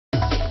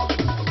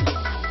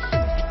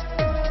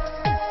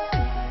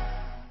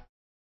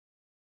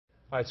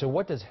All right, so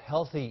what does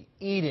healthy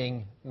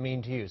eating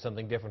mean to you?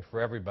 Something different for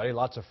everybody.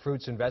 Lots of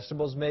fruits and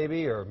vegetables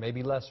maybe, or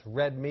maybe less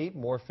red meat,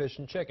 more fish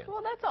and chicken.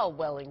 Well, that's all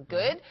well and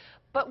good.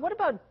 But what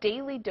about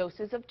daily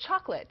doses of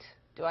chocolate?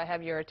 Do I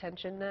have your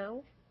attention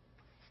now?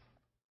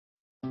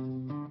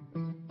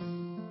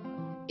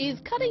 Is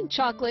cutting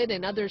chocolate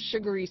and other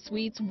sugary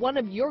sweets one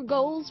of your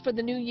goals for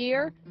the new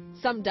year?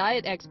 Some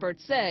diet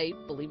experts say,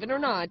 believe it or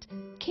not,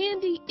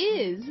 candy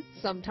is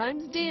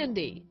sometimes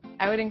dandy.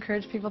 I would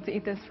encourage people to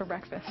eat this for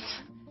breakfast.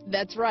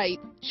 That's right,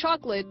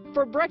 chocolate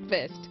for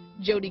breakfast.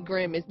 Jody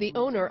Grimm is the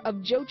owner of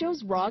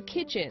JoJo's Raw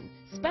Kitchen,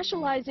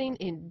 specializing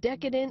in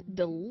decadent,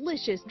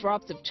 delicious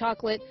drops of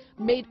chocolate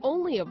made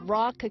only of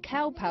raw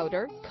cacao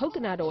powder,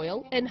 coconut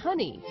oil, and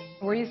honey.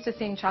 We're used to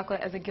seeing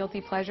chocolate as a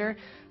guilty pleasure,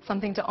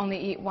 something to only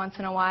eat once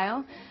in a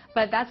while.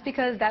 But that's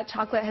because that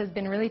chocolate has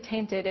been really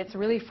tainted. It's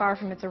really far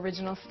from its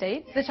original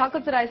state. The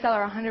chocolates that I sell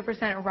are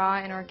 100% raw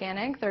and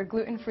organic. They're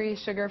gluten-free,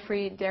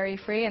 sugar-free,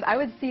 dairy-free. And I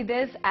would see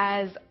this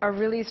as a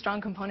really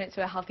strong component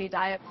to a healthy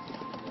diet.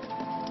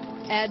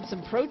 Add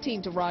some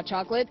protein to raw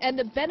chocolate and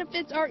the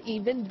benefits are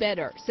even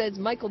better, says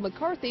Michael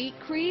McCarthy,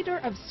 creator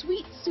of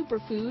sweet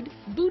superfood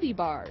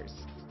BudiBars.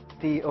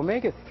 The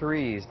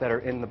omega-3s that are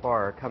in the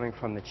bar are coming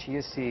from the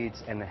chia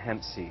seeds and the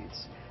hemp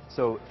seeds.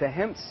 So the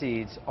hemp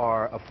seeds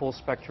are a full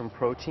spectrum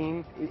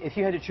protein. If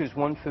you had to choose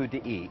one food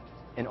to eat,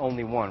 and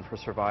only one for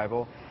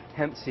survival,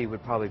 hemp seed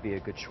would probably be a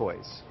good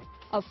choice.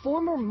 A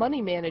former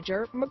money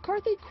manager,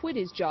 McCarthy quit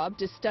his job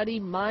to study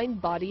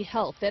mind-body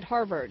health at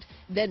Harvard,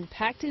 then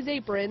packed his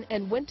apron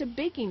and went to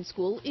baking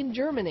school in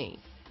Germany.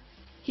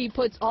 He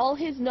puts all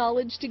his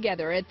knowledge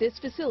together at this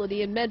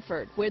facility in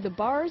Medford, where the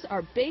bars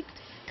are baked,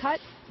 cut,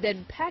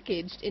 then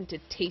packaged into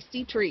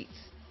tasty treats,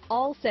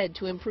 all said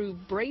to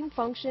improve brain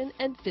function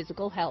and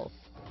physical health.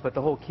 But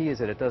the whole key is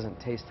that it doesn't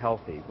taste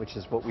healthy, which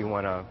is what we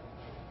want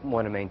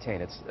to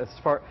maintain.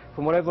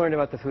 From what I've learned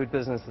about the food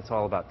business, it's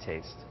all about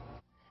taste.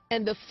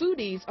 And the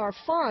foodies are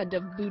fond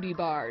of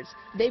BudiBars.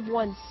 They've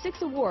won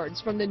 6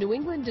 awards from the New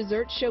England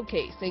Dessert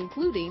Showcase,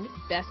 including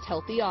Best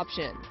Healthy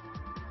Option.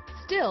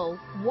 Still,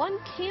 one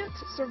can't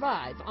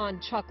survive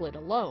on chocolate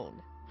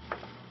alone.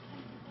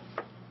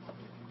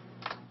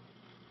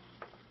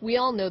 We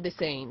all know the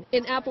saying,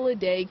 an apple a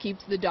day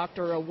keeps the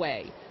doctor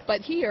away.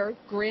 But here,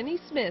 Granny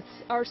Smiths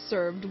are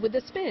served with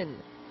a spin.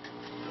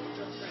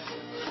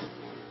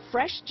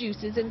 Fresh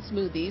juices and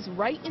smoothies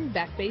right in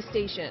Back Bay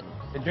Station.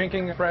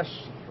 Drinking fresh,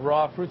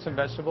 raw fruits and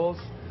vegetables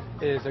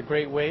is a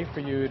great way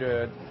for you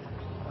to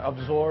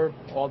absorb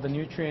all the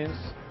nutrients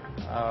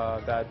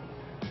that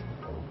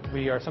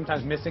we are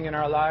sometimes missing in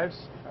our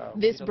lives.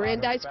 This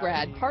Brandeis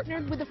grad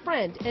partnered with a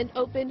friend and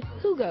opened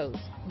Jugos,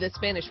 the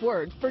Spanish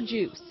word for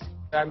juice.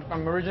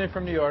 I'm originally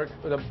from New York,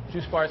 but the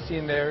juice bar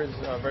scene there is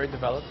very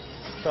developed.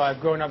 So I've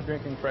grown up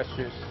drinking fresh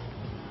juice,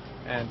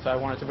 and so I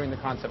wanted to bring the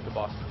concept to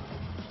Boston.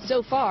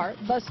 So far,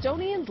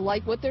 Bostonians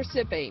like what they're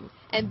sipping,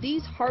 and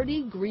these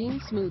hearty green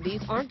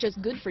smoothies aren't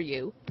just good for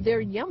you, they're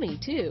yummy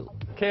too.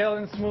 Kale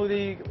and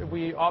smoothie,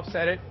 we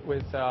offset it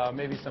with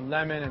maybe some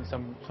lemon and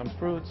some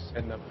fruits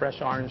and the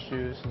fresh orange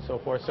juice and so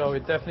forth. So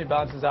it definitely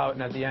balances out,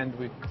 and at the end,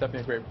 it's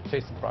definitely a great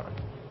tasting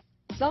product.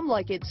 Some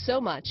like it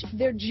so much,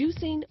 they're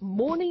juicing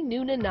morning,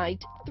 noon, and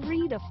night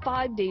 3 to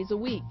 5 days a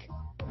week.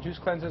 Juice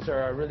cleanses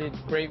are a really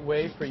great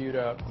way for you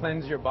to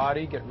cleanse your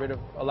body, get rid of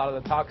a lot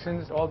of the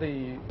toxins, all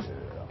the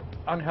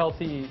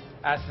unhealthy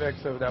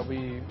aspects that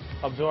we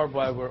absorb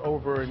while we're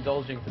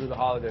overindulging through the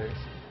holidays.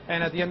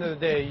 And at the end of the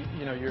day,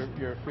 you know,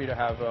 you're free to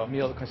have a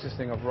meal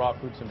consisting of raw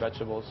fruits and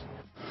vegetables.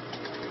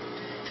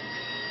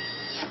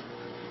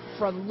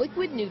 From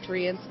liquid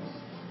nutrients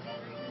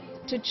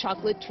to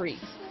chocolate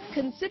treats,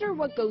 consider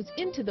what goes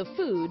into the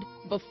food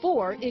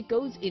before it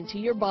goes into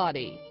your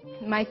body.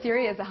 My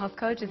theory as a health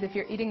coach is if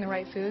you're eating the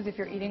right foods, if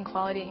you're eating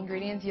quality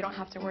ingredients, you don't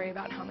have to worry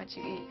about how much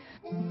you eat.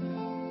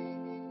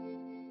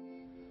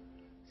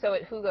 So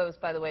at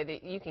Jugos, by the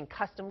way, you can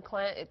custom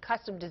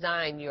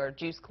design your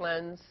juice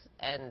cleanse,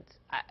 and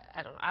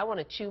I don't know, I want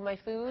to chew my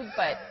food,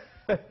 but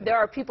there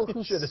are people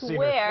who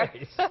swear.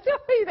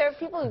 There are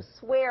people who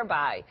swear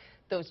by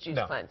those juice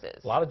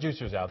cleanses. A lot of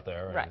juicers out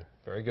there, and right.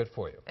 Very good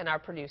for you. And our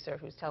producer,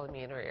 who's telling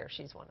me in her ear,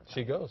 she's one of them.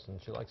 She goes,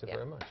 and she likes it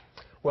very much.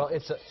 Well,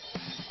 it's a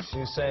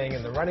new saying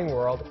in the running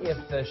world, if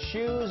the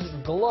shoes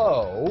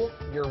glow,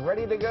 you're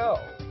ready to go.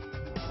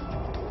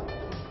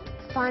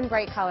 Fun,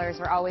 bright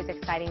colors are always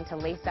exciting to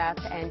lace up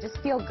and just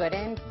feel good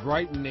in.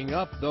 Brightening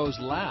up those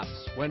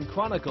laps when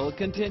Chronicle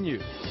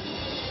continues.